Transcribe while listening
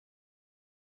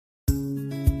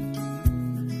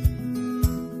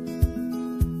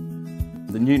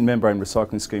Newton membrane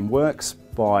recycling scheme works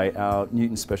by our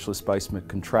Newton specialist basement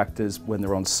contractors, when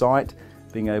they're on site,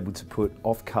 being able to put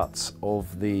offcuts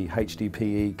of the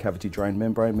HDPE cavity drain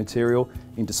membrane material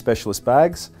into specialist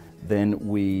bags. Then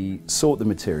we sort the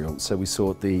material. So we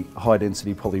sort the high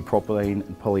density polypropylene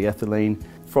and polyethylene.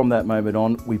 From that moment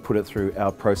on, we put it through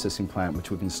our processing plant, which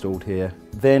we've installed here.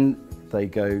 Then they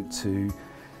go to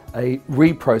a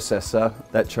reprocessor.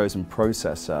 That chosen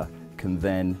processor can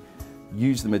then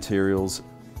use the materials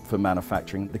for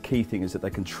manufacturing. The key thing is that they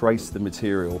can trace the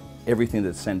material, everything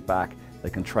that's sent back, they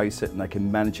can trace it and they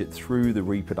can manage it through the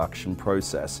reproduction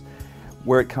process,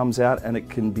 where it comes out, and it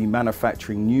can be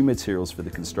manufacturing new materials for the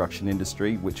construction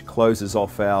industry, which closes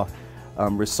off our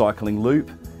recycling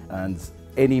loop, and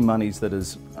any monies that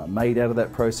is made out of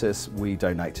that process we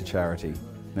donate to charity.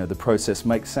 The process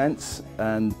makes sense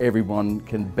and everyone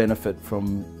can benefit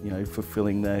from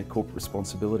fulfilling their corporate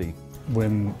responsibility.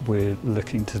 When we're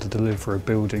looking to deliver a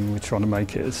building, we're trying to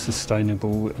make it as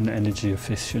sustainable and energy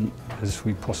efficient as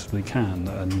we possibly can,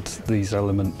 and these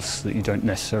elements that you don't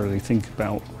necessarily think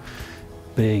about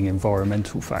being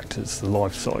environmental factors, the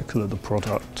life cycle of the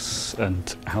products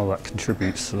and how that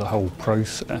contributes to the whole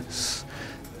process.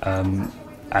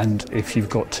 And if you've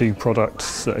got two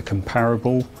products that are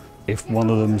comparable, if one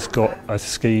of them's got a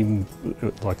scheme,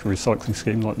 like a recycling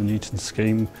scheme like the Newton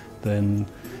scheme, then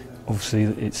obviously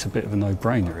it's a bit of a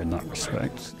no-brainer in that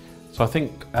respect. So I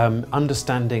think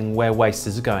understanding where waste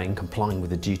is going, complying with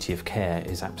the duty of care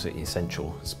is absolutely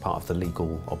essential as part of the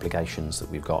legal obligations that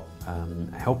we've got.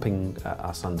 Helping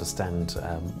us understand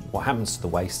what happens to the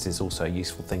waste is also a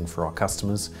useful thing for our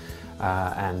customers,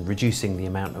 and reducing the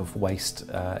amount of waste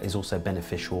is also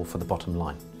beneficial for the bottom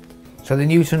line. So the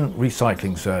Newton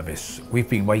Recycling Service, we've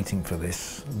been waiting for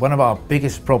this. One of our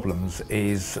biggest problems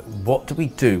is, what do we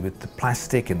do with the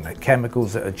plastic and the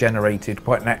chemicals that are generated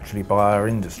quite naturally by our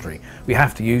industry? We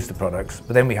have to use the products,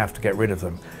 but then we have to get rid of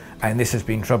them. And this has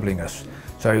been troubling us.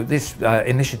 So this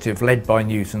initiative, led by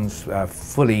Newtons,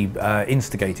 fully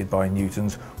instigated by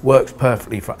Newtons, works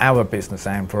perfectly for our business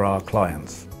and for our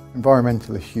clients.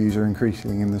 Environmental issues are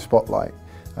increasingly in the spotlight.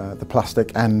 The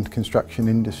plastic and construction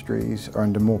industries are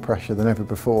under more pressure than ever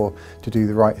before to do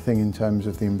the right thing in terms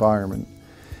of the environment.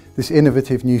 This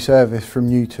innovative new service from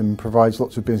Newton provides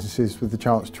lots of businesses with the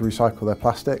chance to recycle their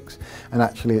plastics, and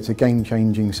actually it's a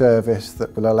game-changing service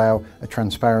that will allow a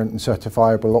transparent and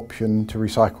certifiable option to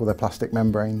recycle their plastic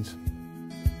membranes.